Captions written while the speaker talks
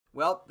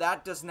Well,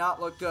 that does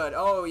not look good.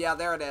 Oh, yeah,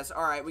 there it is.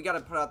 Alright, we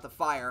gotta put out the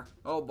fire.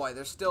 Oh boy,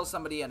 there's still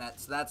somebody in it,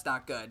 so that's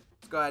not good.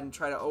 Let's go ahead and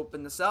try to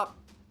open this up.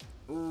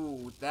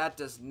 Ooh, that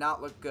does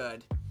not look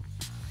good.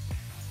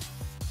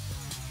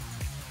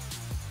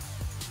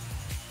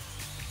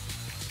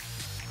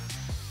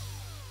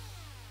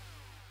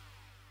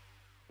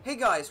 Hey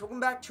guys, welcome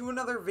back to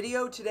another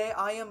video. Today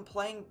I am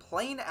playing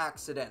Plane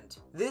Accident.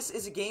 This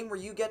is a game where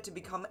you get to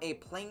become a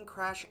plane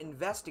crash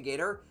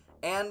investigator,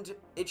 and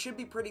it should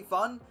be pretty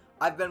fun.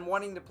 I've been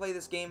wanting to play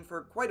this game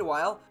for quite a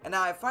while, and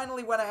I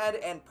finally went ahead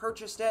and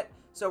purchased it,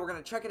 so we're going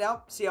to check it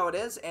out, see how it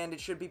is, and it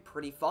should be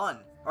pretty fun.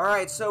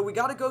 Alright, so we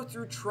got to go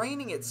through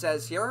training, it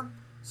says here.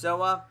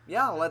 So,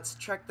 yeah, let's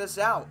check this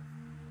out.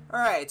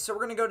 Alright, so we're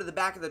going to go to the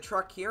back of the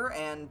truck here,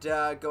 and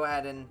go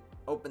ahead and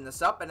open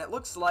this up, and it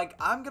looks like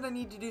I'm going to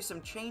need to do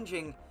some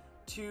changing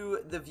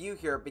to the view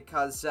here,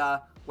 because,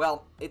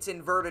 well, it's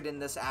inverted in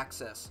this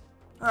axis.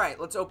 Alright,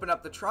 let's open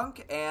up the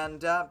trunk,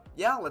 and,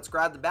 yeah, let's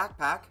grab the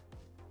backpack.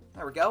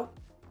 There we go.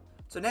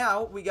 So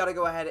now, we gotta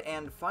go ahead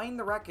and find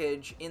the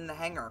wreckage in the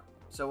hangar.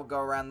 So we'll go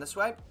around this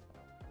way.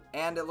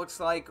 And it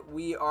looks like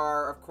we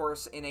are, of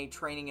course, in a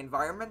training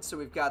environment. So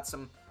we've got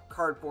some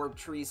cardboard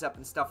trees up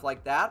and stuff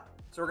like that.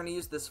 So we're gonna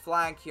use this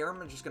flag here.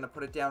 I'm just gonna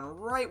put it down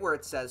right where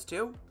it says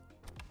to.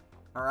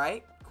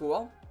 Alright,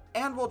 cool.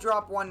 And we'll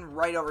drop one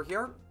right over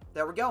here.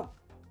 There we go.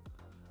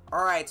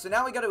 Alright, so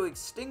now we gotta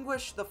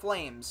extinguish the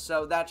flames.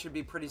 So that should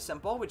be pretty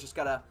simple. We just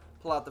gotta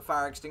pull out the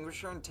fire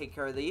extinguisher and take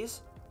care of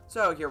these.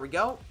 So here we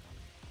go.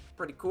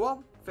 Pretty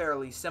cool.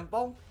 Fairly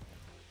simple.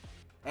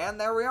 And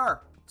there we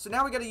are. So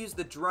now we got to use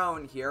the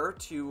drone here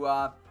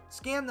to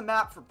scan the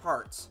map for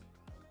parts.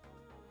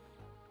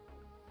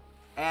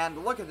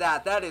 And look at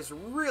that. That is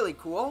really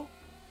cool.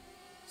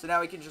 So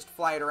now we can just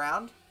fly it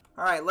around.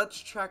 Alright, let's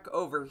check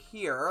over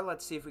here.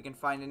 Let's see if we can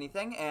find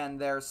anything. And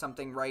there's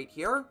something right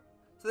here.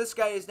 So this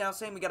guy is now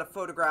saying we got to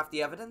photograph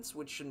the evidence,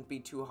 which shouldn't be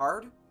too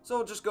hard. So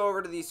we'll just go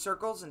over to these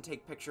circles and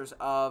take pictures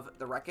of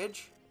the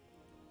wreckage.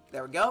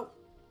 There we go.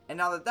 And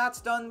now that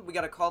that's done, we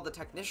gotta call the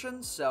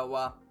technicians,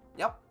 so,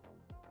 yep.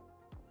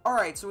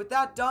 Alright, so with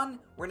that done,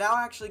 we're now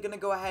actually gonna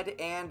go ahead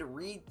and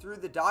read through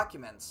the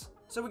documents.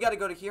 So we gotta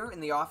go to here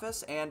in the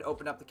office and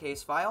open up the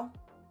case file.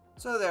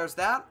 So there's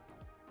that.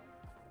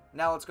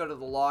 Now let's go to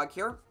the log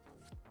here.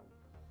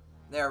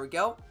 There we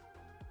go.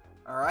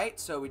 Alright,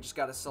 so we just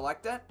gotta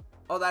select it.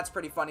 Oh, that's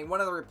pretty funny. One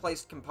of the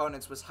replaced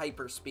components was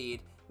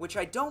hyperspeed, which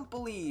I don't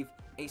believe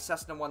a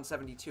Cessna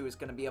 172 is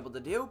gonna be able to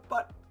do,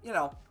 but, you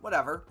know,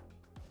 whatever.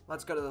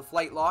 Let's go to the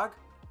flight log.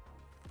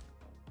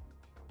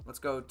 Let's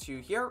go to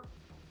here.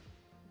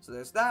 So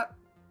there's that.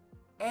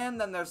 And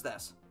then there's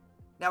this.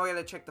 Now we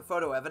gotta check the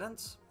photo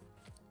evidence.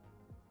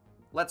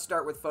 Let's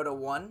start with photo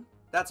 1.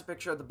 That's a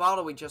picture of the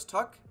bottle we just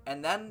took.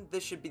 And then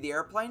this should be the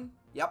airplane.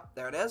 Yep,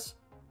 there it is.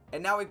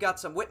 And now we've got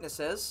some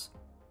witnesses.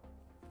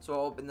 So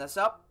I'll open this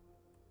up.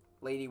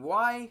 Lady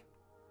Y.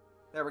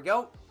 There we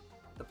go.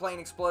 The plane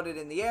exploded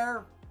in the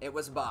air. It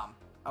was a bomb.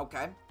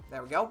 Okay,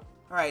 there we go.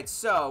 Alright,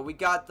 so we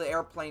got the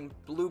airplane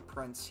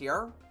blueprints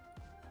here.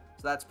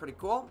 So that's pretty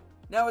cool.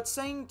 Now it's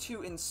saying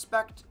to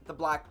inspect the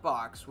black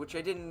box, which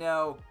I didn't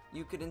know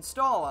you could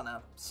install on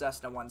a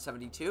Cessna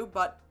 172,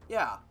 but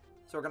yeah.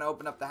 So we're going to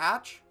open up the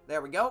hatch.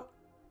 There we go.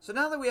 So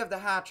now that we have the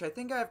hatch, I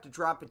think I have to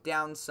drop it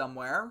down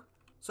somewhere.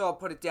 So I'll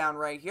put it down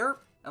right here.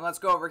 And let's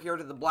go over here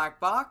to the black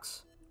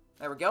box.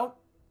 There we go.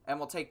 And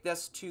we'll take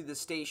this to the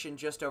station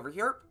just over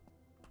here.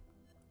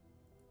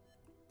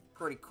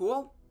 Pretty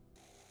cool.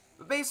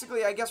 But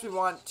basically, I guess we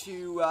want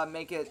to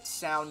make it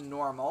sound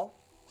normal.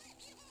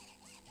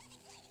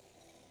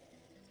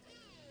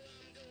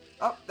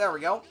 Oh, there we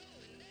go.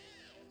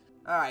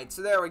 Alright,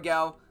 so there we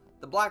go.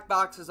 The black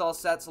box is all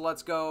set, so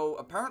let's go,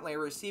 apparently,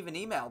 receive an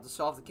email to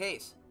solve the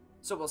case.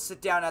 So we'll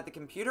sit down at the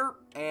computer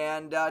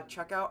and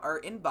check out our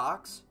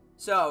inbox.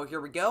 So,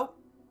 here we go.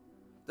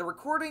 The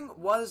recording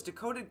was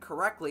decoded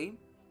correctly.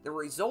 The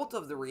result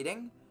of the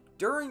reading: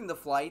 during the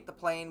flight, the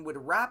plane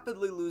would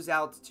rapidly lose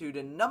altitude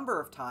a number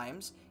of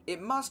times. It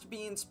must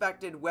be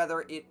inspected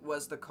whether it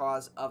was the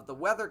cause of the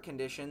weather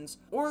conditions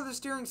or the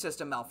steering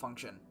system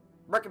malfunction.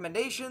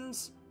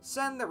 Recommendations: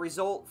 send the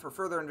result for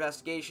further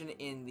investigation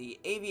in the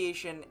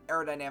Aviation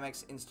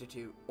Aerodynamics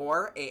Institute,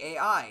 or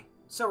AAI.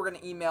 So we're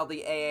going to email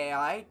the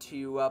AAI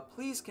to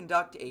please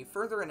conduct a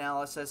further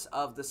analysis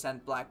of the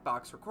sent black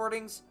box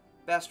recordings.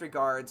 Best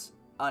regards,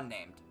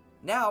 unnamed.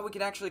 Now we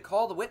can actually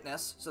call the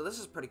witness, so this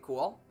is pretty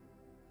cool.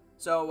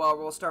 So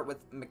we'll start with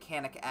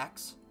Mechanic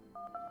X.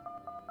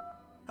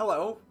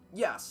 Hello.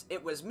 Yes,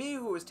 it was me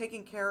who was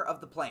taking care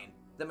of the plane.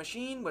 The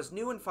machine was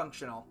new and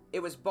functional. It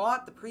was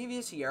bought the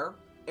previous year.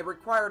 It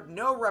required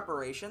no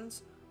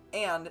reparations,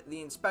 and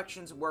the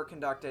inspections were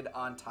conducted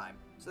on time.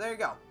 So there you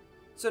go.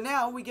 So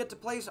now we get to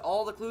place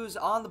all the clues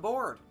on the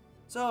board.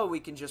 So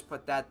we can just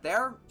put that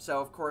there. So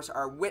of course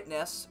our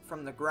witness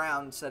from the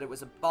ground said it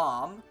was a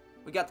bomb.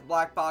 We got the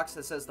black box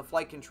that says the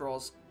flight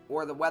controls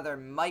or the weather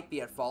might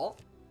be at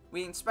fault.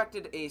 We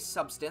inspected a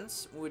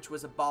substance, which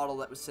was a bottle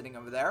that was sitting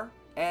over there.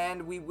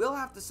 And we will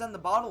have to send the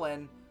bottle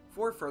in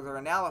for further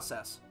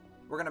analysis.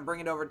 We're going to bring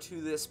it over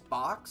to this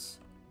box.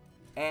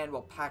 and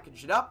we'll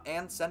package it up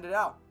and send it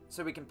out.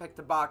 So we can pick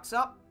the box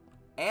up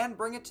and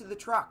bring it to the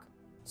truck.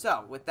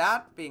 So with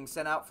that being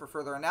sent out for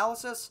further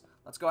analysis,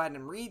 let's go ahead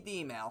and read the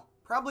email,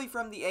 probably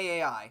from the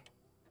AAI.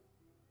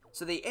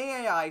 So the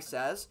AAI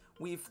says,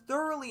 we've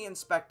thoroughly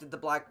inspected the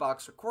black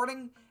box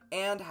recording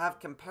and have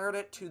compared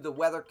it to the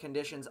weather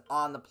conditions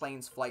on the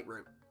plane's flight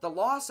route. The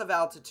loss of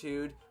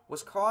altitude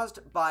was caused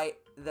by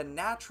the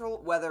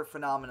natural weather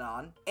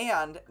phenomenon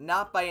and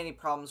not by any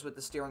problems with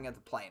the steering of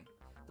the plane.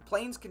 The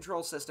plane's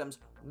control systems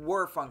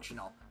were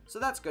functional, so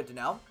that's good to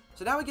know.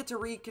 So now we get to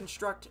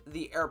reconstruct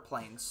the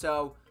airplane.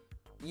 So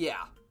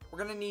yeah, we're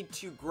gonna need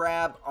to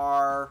grab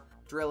our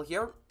drill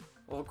here.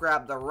 We'll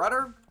grab the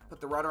rudder, put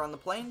the rudder on the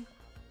plane.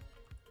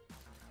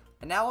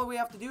 And now all we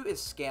have to do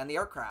is scan the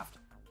aircraft.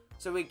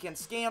 So we can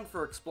scan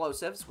for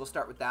explosives. We'll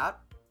start with that.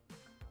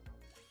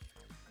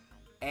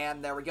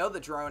 And there we go. The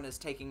drone is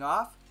taking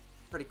off.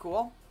 Pretty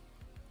cool.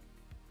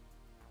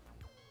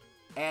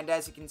 And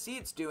as you can see,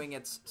 it's doing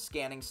its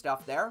scanning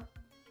stuff there.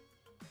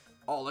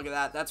 Oh, look at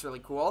that. That's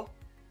really cool.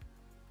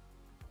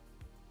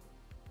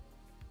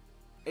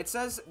 It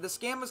says the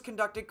scan was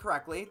conducted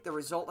correctly. The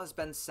result has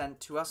been sent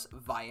to us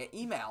via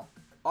email.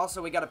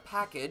 Also, we got a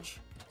package.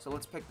 So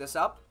let's pick this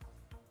up.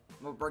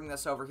 We'll bring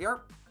this over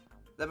here.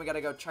 Then we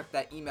gotta go check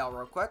that email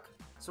real quick.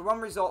 So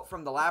one result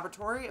from the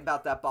laboratory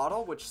about that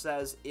bottle, which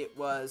says it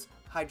was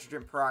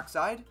hydrogen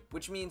peroxide,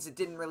 which means it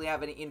didn't really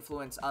have any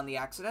influence on the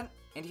accident.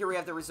 And here we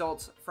have the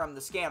results from the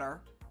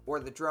scanner, or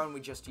the drone we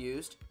just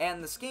used.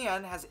 And the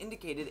scan has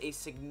indicated a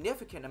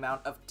significant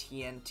amount of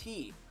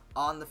TNT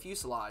on the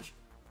fuselage,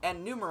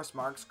 and numerous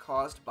marks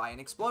caused by an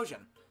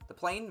explosion. The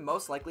plane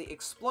most likely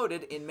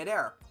exploded in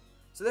midair.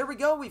 So there we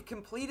go, we've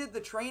completed the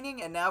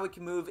training, and now we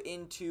can move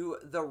into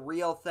the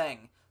real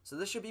thing. So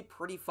this should be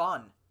pretty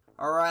fun.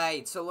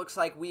 Alright, so it looks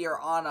like we are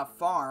on a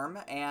farm,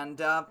 and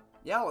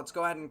yeah, let's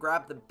go ahead and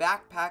grab the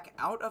backpack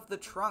out of the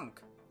trunk.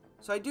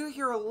 So I do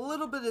hear a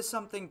little bit of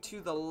something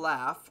to the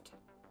left.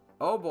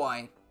 Oh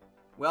boy.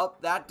 Well,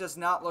 that does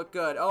not look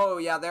good. Oh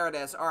yeah, there it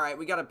is. Alright,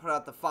 we gotta put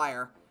out the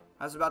fire.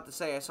 I was about to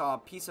say I saw a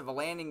piece of a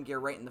landing gear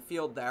right in the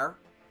field there.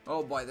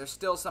 Oh boy, there's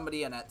still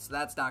somebody in it, so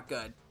that's not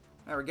good.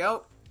 There we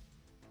go.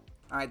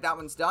 Alright, that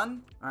one's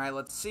done. Alright,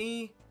 let's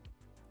see.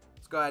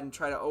 Let's go ahead and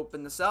try to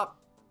open this up.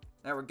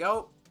 There we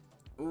go.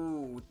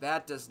 Ooh,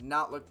 that does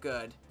not look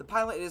good. The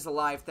pilot is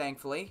alive,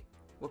 thankfully.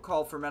 We'll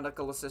call for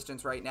medical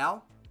assistance right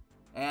now.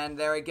 And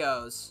there he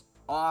goes.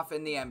 Off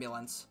in the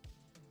ambulance.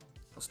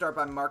 We'll start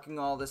by marking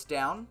all this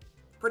down.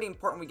 Pretty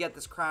important we get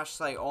this crash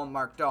site all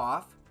marked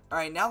off.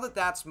 Alright, now that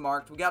that's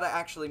marked, we gotta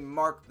actually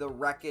mark the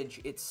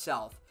wreckage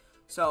itself.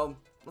 So,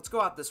 let's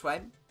go out this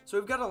way. So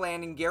we've got a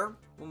landing gear.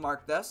 We'll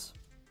mark this.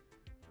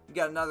 We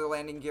got another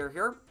landing gear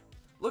here.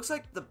 Looks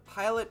like the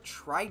pilot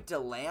tried to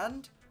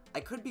land. I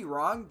could be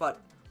wrong,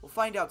 but we'll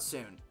find out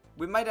soon.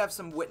 We might have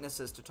some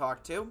witnesses to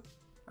talk to.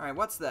 Alright,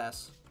 what's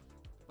this?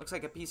 Looks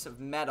like a piece of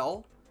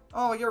metal.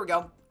 Oh, here we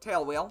go.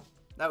 Tail wheel.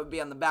 That would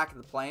be on the back of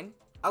the plane.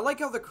 I like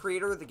how the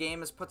creator of the game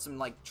has put some,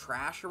 like,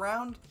 trash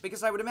around.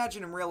 Because I would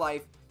imagine in real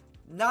life,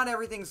 not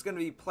everything's going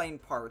to be plain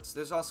parts.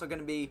 There's also going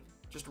to be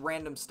just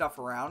random stuff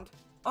around.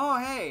 Oh,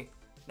 hey.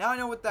 Now I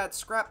know what that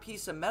scrap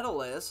piece of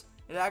metal is.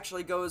 It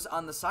actually goes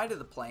on the side of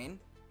the plane.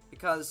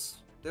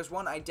 Because there's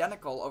one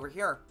identical over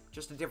here.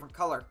 Just a different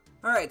color.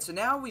 Alright, so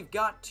now we've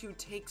got to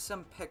take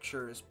some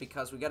pictures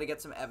because we got to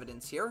get some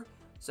evidence here.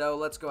 So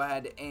let's go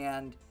ahead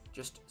and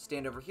just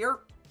stand over here.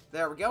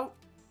 There we go.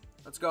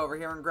 Let's go over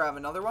here and grab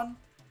another one.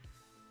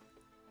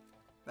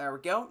 There we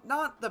go.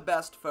 Not the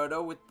best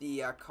photo with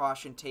the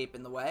caution tape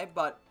in the way,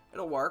 but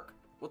it'll work.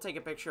 We'll take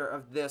a picture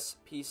of this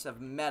piece of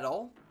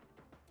metal.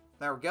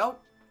 There we go.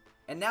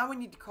 And now we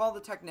need to call the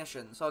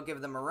technicians. So I'll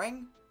give them a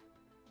ring.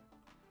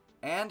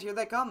 And here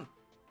they come.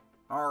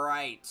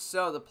 Alright,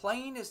 so the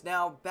plane is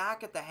now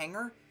back at the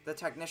hangar. The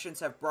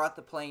technicians have brought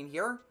the plane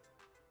here.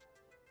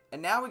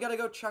 And now we gotta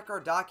go check our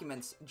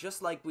documents,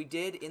 just like we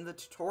did in the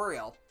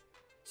tutorial.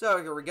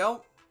 So here we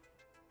go.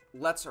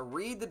 Let's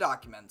read the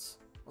documents.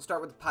 We'll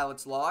start with the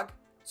pilot's log.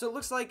 So it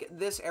looks like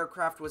this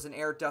aircraft was an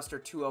Air Duster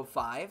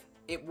 205.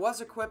 It was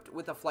equipped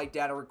with a flight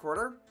data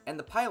recorder. And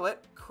the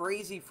pilot,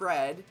 Crazy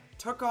Fred,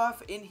 took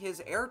off in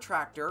his air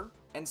tractor.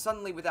 And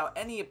suddenly, without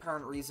any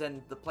apparent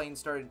reason, the plane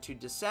started to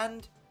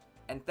descend.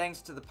 And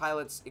thanks to the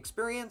pilot's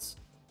experience,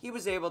 he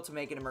was able to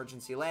make an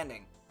emergency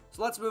landing.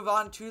 So let's move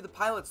on to the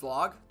pilot's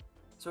log.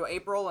 So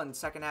April and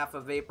second half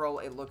of April,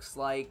 it looks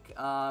like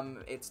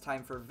it's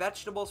time for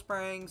vegetable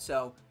spraying,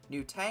 so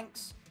new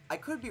tanks. I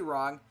could be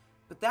wrong,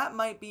 but that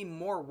might be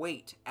more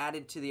weight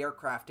added to the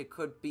aircraft. It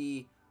could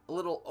be a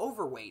little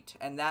overweight,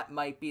 and that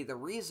might be the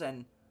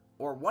reason,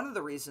 or one of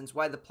the reasons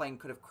why the plane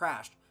could have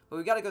crashed. But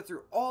we got to go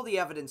through all the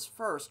evidence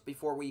first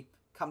before we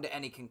come to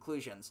any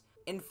conclusions.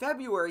 In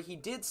February, he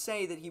did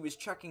say that he was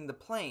checking the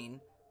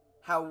plane.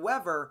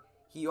 However,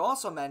 he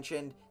also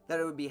mentioned that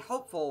it would be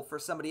helpful for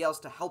somebody else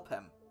to help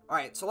him.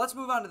 Alright, so let's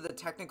move on to the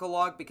technical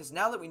log, because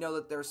now that we know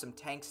that there's some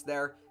tanks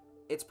there,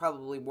 it's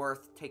probably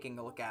worth taking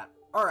a look at.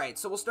 Alright,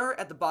 so we'll start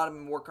at the bottom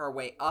and work our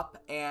way up,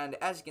 and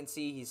as you can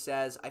see, he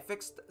says, I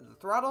fixed the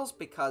throttles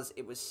because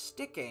it was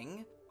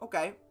sticking.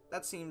 Okay,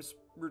 that seems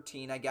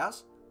routine, I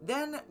guess.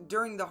 Then,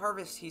 during the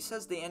harvest, he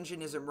says the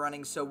engine isn't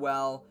running so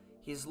well.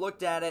 He's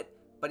looked at it,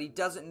 but he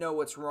doesn't know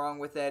what's wrong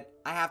with it.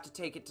 I have to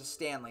take it to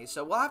Stanley.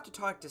 So we'll have to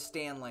talk to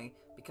Stanley,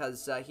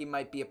 because he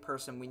might be a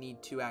person we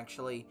need to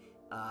actually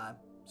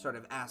sort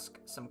of ask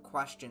some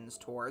questions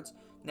towards.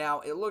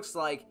 Now, it looks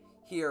like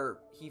here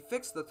he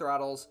fixed the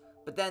throttles,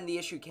 but then the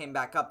issue came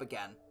back up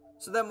again.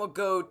 So then we'll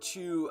go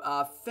to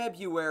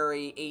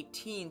February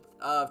 18th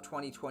of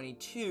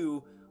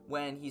 2022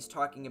 when he's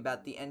talking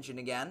about the engine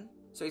again.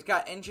 So he's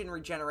got engine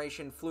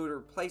regeneration, fluid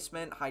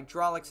replacement,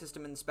 hydraulic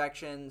system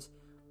inspections.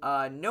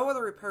 No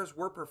other repairs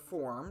were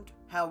performed.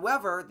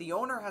 However, the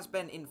owner has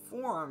been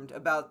informed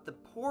about the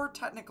poor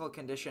technical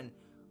condition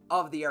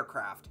of the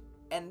aircraft.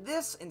 And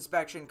this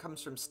inspection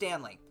comes from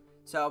Stanley.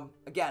 So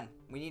again,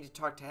 we need to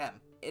talk to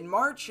him. In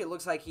March, it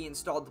looks like he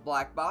installed the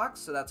black box,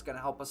 so that's going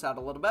to help us out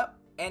a little bit.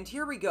 And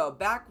here we go,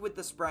 back with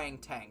the spraying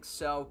tanks.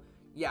 So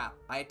yeah,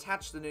 I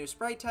attached the new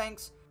spray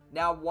tanks.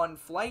 Now one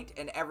flight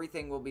and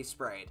everything will be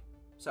sprayed.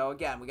 So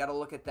again, we got to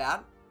look at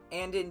that.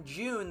 And in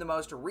June, the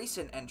most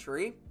recent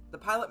entry, the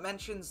pilot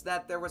mentions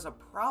that there was a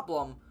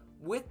problem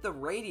with the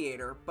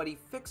radiator, but he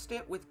fixed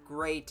it with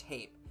gray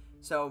tape.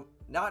 So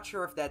not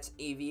sure if that's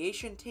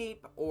aviation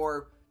tape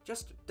or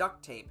just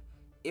duct tape.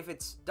 If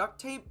it's duct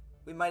tape,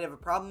 we might have a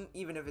problem.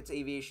 Even if it's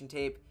aviation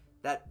tape,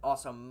 that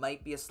also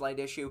might be a slight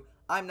issue.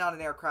 I'm not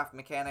an aircraft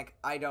mechanic.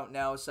 I don't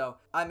know, so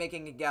I'm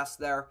making a guess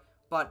there.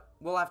 But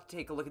we'll have to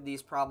take a look at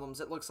these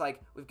problems. It looks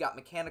like we've got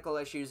mechanical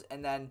issues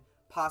and then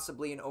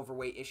possibly an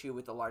overweight issue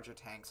with the larger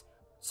tanks.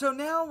 So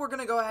now we're going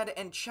to go ahead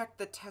and check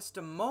the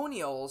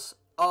testimonials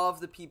of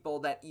the people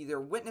that either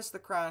witnessed the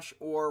crash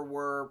or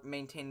were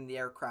maintaining the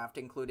aircraft,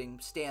 including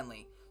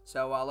Stanley.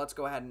 So let's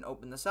go ahead and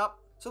open this up.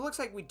 So it looks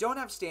like we don't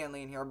have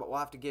Stanley in here, but we'll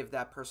have to give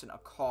that person a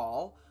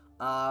call.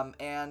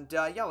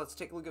 Yeah, let's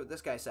take a look at what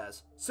this guy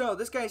says. So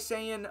this guy's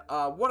saying,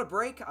 what a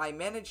break. I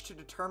managed to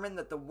determine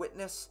that the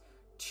witness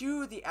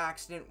to the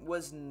accident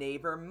was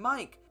neighbor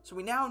Mike. So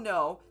we now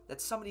know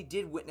that somebody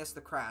did witness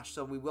the crash,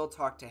 so we will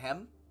talk to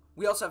him.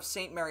 We also have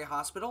St. Mary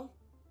Hospital.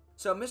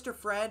 So Mr.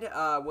 Fred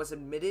was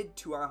admitted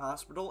to our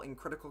hospital in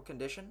critical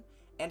condition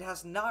and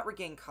has not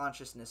regained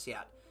consciousness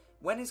yet.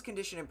 When his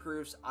condition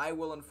improves, I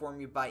will inform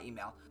you by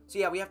email. So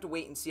yeah, we have to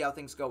wait and see how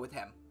things go with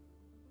him.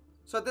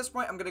 So at this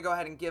point, I'm going to go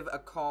ahead and give a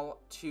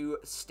call to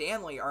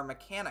Stanley, our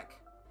mechanic.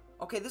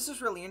 Okay, this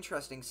is really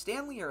interesting.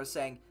 Stanley here is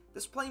saying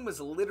this plane was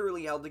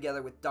literally held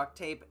together with duct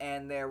tape,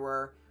 and there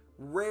were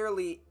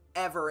rarely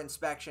ever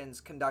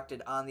inspections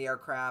conducted on the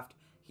aircraft.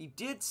 He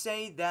did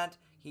say that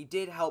he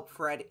did help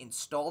Fred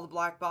install the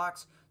black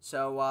box,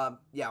 so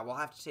yeah, we'll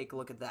have to take a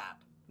look at that.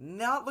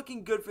 Not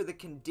looking good for the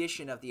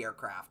condition of the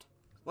aircraft.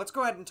 Let's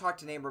go ahead and talk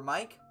to neighbor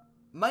Mike.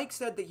 Mike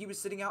said that he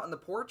was sitting out on the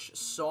porch,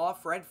 saw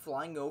Fred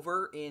flying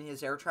over in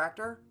his air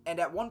tractor, and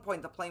at one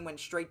point the plane went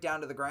straight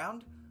down to the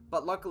ground,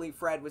 but luckily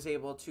Fred was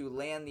able to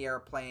land the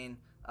airplane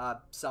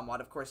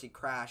somewhat. Of course he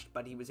crashed,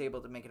 but he was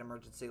able to make an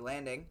emergency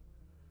landing.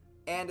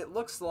 And it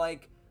looks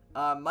like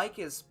Mike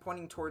is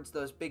pointing towards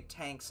those big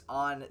tanks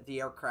on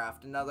the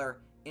aircraft.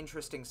 Another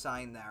interesting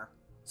sign there.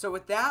 So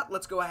with that,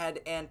 let's go ahead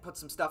and put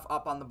some stuff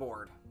up on the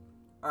board.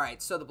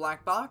 Alright, so the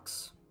black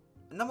box.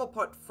 And then we'll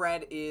put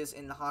Fred is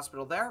in the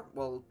hospital there.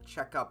 We'll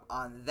check up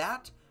on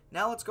that.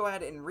 Now let's go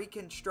ahead and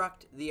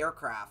reconstruct the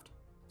aircraft.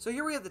 So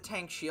here we have the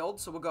tank shield,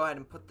 so we'll go ahead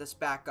and put this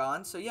back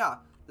on. So yeah,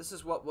 this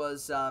is what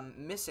was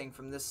missing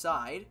from this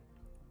side.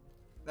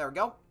 There we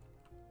go.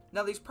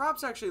 Now these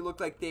props actually look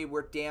like they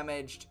were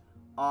damaged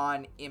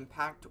on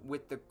impact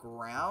with the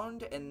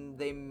ground, and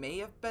they may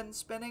have been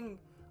spinning.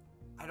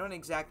 I don't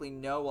exactly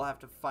know. We'll have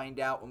to find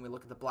out when we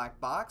look at the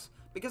black box,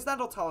 because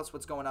that'll tell us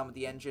what's going on with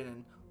the engine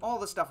and all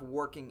the stuff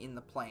working in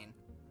the plane.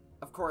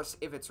 Of course,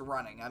 if it's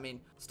running. I mean,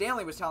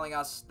 Stanley was telling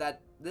us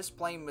that this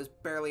plane was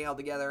barely held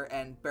together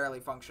and barely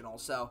functional,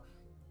 so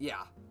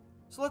yeah.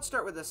 So let's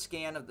start with a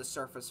scan of the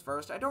surface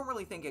first. I don't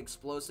really think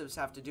explosives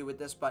have to do with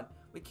this, but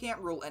we can't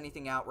rule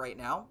anything out right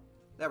now.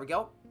 There we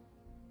go.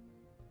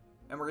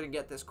 And we're going to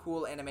get this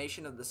cool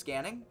animation of the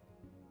scanning.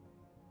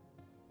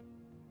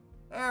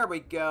 There we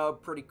go.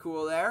 Pretty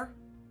cool there.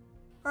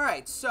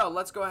 Alright, so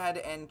let's go ahead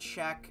and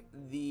check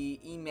the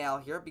email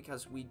here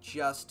because we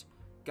just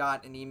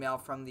got an email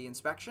from the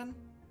inspection.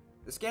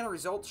 The scanner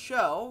results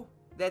show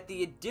that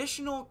the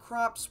additional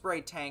crop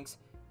spray tanks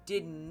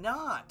did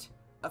not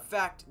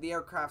affect the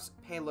aircraft's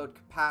payload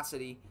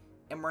capacity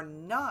and were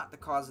not the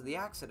cause of the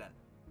accident.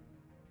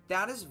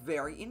 That is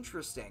very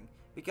interesting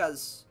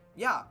because,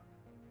 yeah,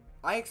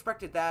 I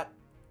expected that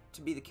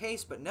to be the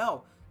case, but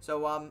no.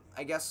 So,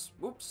 I guess,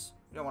 whoops,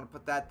 we don't want to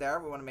put that there.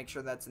 We want to make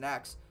sure that's an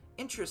X.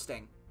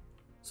 Interesting.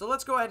 So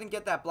let's go ahead and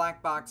get that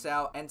black box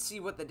out and see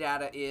what the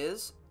data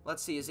is.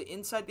 Let's see, is it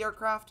inside the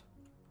aircraft?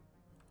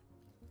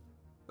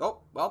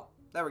 Oh, well,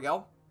 there we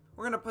go.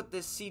 We're going to put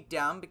this seat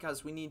down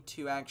because we need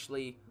to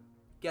actually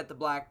get the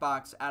black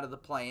box out of the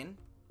plane.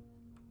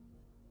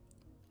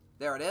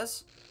 There it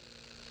is.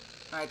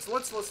 Alright, so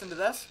let's listen to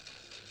this.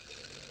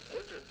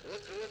 What the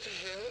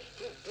hell?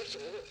 What's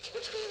going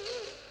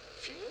on?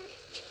 Fuel?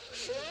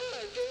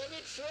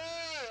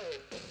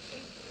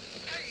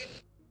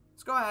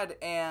 Let's go ahead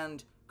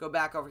and go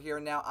back over here.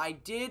 Now, I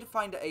did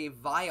find a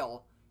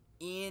vial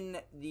in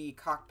the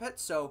cockpit,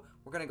 so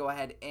we're going to go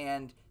ahead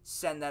and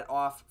send that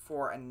off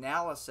for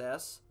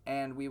analysis,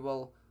 and we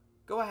will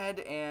go ahead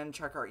and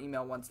check our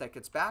email once that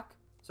gets back.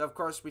 So, of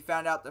course, we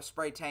found out the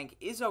spray tank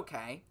is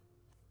okay.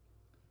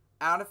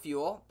 Out of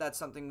fuel. That's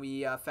something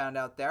we found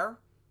out there.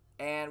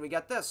 And we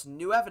got this,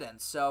 new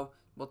evidence. So,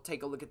 we'll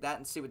take a look at that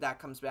and see what that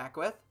comes back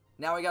with.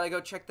 Now, we got to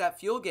go check that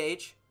fuel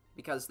gauge,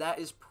 because that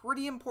is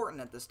pretty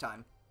important at this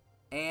time.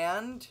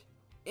 And,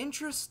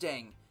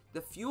 interesting.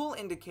 The fuel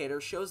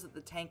indicator shows that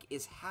the tank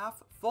is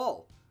half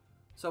full.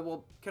 So,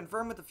 we'll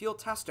confirm with the fuel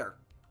tester.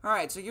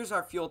 Alright, so here's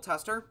our fuel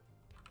tester.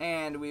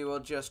 And we will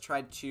just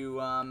try to,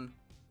 well,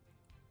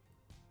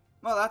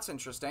 that's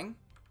interesting.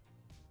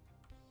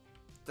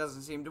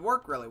 Doesn't seem to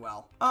work really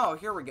well. Oh,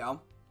 here we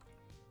go.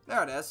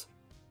 There it is.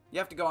 You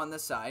have to go on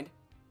this side.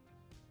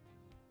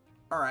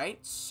 Alright,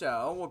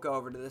 so we'll go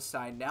over to this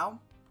side now.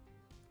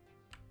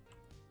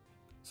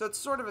 So it's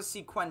sort of a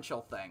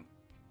sequential thing.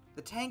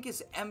 The tank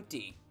is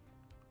empty.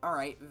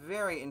 Alright,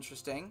 very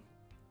interesting.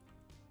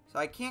 So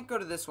I can't go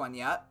to this one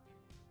yet.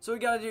 So we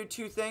gotta do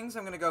two things.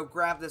 I'm gonna go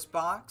grab this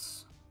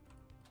box.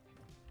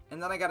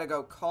 And then I gotta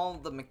go call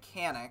the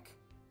mechanic.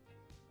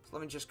 So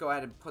let me just go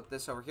ahead and put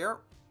this over here.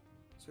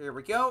 So here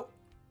we go.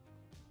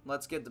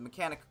 Let's give the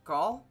mechanic a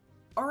call.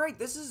 Alright,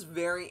 this is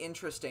very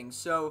interesting.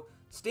 So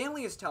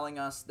Stanley is telling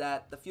us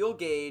that the fuel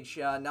gauge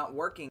not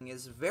working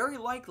is very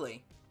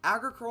likely.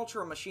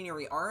 Agricultural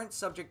machinery aren't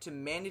subject to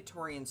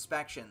mandatory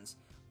inspections.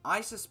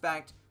 I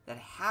suspect that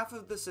half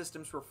of the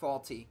systems were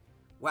faulty.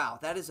 Wow,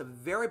 that is a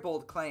very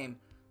bold claim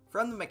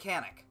from the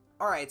mechanic.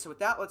 Alright, so with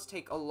that, let's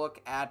take a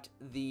look at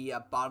the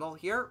bottle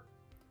here.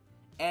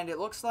 And it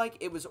looks like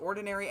it was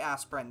ordinary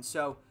aspirin,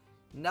 so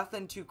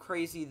nothing too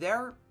crazy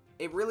there.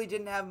 It really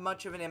didn't have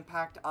much of an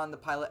impact on the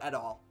pilot at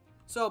all.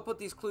 So I'll put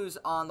these clues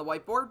on the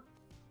whiteboard.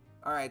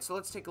 Alright, so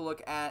let's take a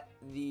look at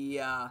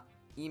the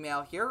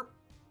email here.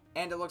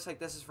 And it looks like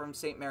this is from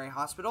St. Mary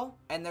Hospital.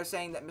 And they're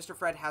saying that Mr.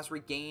 Fred has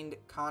regained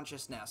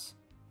consciousness.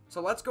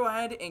 So let's go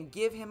ahead and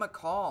give him a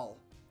call.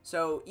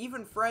 So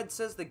even Fred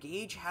says the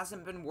gauge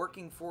hasn't been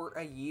working for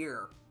a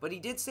year. But he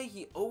did say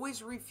he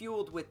always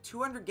refueled with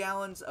 200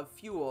 gallons of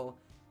fuel,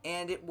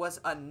 and it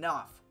was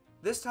enough.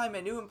 This time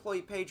a new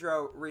employee,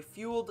 Pedro,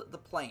 refueled the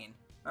plane.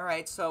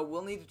 Alright, so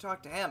we'll need to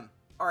talk to him.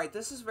 Alright,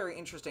 this is very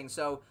interesting.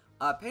 So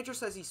Pedro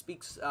says he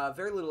speaks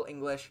very little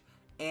English,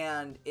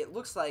 and it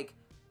looks like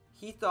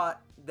he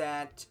thought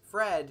that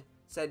Fred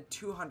said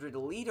 200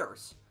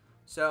 liters.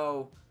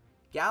 So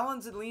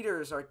gallons and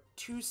liters are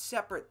two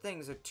separate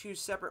things, are two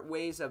separate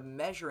ways of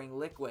measuring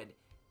liquid.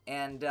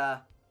 And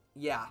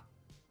yeah,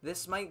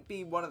 this might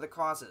be one of the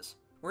causes.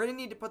 We're going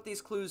to need to put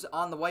these clues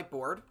on the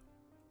whiteboard.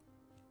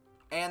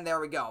 And there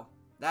we go.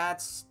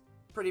 That's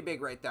pretty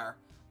big right there.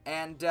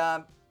 And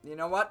you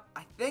know what?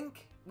 I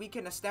think we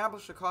can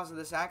establish the cause of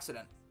this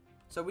accident.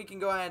 So we can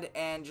go ahead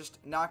and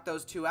just knock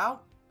those two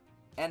out.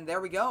 And there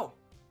we go.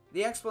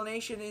 The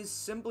explanation is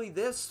simply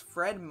this: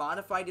 Fred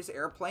modified his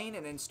airplane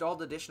and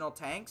installed additional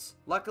tanks.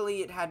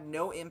 Luckily, it had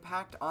no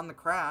impact on the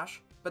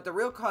crash, but the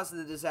real cause of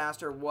the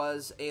disaster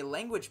was a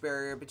language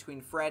barrier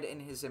between Fred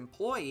and his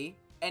employee,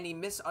 and he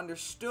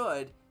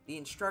misunderstood the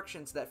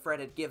instructions that Fred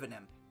had given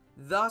him.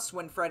 Thus,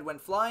 when Fred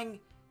went flying,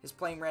 his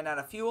plane ran out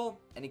of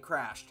fuel, and he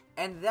crashed.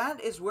 And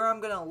that is where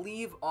I'm going to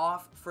leave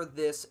off for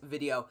this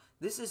video.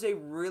 This is a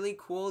really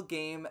cool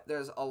game.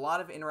 There's a lot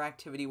of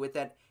interactivity with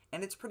it.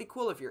 And it's pretty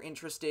cool if you're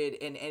interested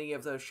in any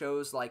of those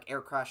shows like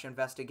Air Crash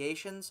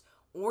Investigations,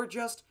 or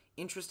just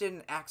interested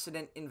in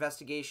accident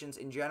investigations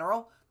in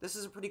general. This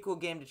is a pretty cool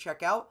game to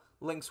check out.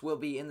 Links will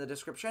be in the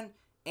description.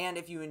 And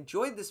if you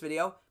enjoyed this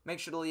video, make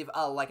sure to leave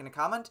a like and a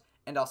comment.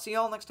 And I'll see you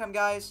all next time,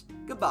 guys.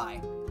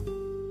 Goodbye.